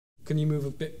Can you move a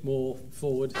bit more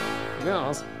forward?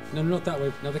 Yes. No, not that way.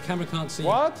 Now the camera can't see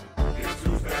What?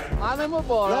 I'm a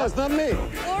BORAT. No, it's not me.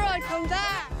 BORAT, come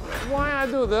back! Why I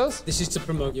do this? you. This is to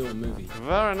promote your movie.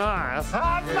 Very nice.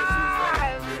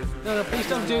 No, please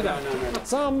don't do that. No.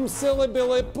 Some silly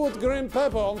Billy put green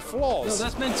pepper on No, floors.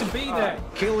 that's meant to be there.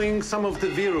 Killing some of the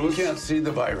virus. You can't see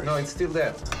the virus. No, it's still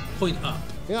there. Point up.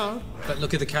 Yeah. But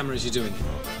look at the camera as you're doing it.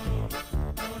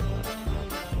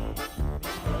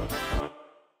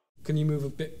 Can you move a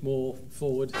bit more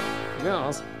forward?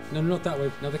 Yes. No, not that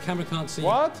way. Now the camera can't see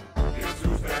What?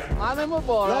 I'm a No,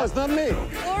 BORAT. it's not me.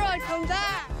 BORAT, come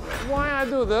back! Why I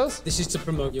do this? you. This is to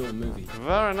promote your movie.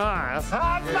 Very nice.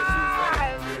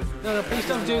 No, please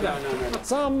don't do that. No.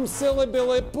 Some silly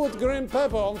Billy put green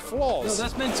pepper on No, floors.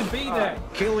 that's meant to be there.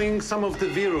 Killing some of the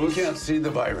virus. You can't see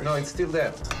the virus. No, it's still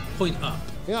there. Point up.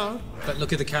 Yeah. But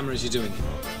look at the camera as you're doing it.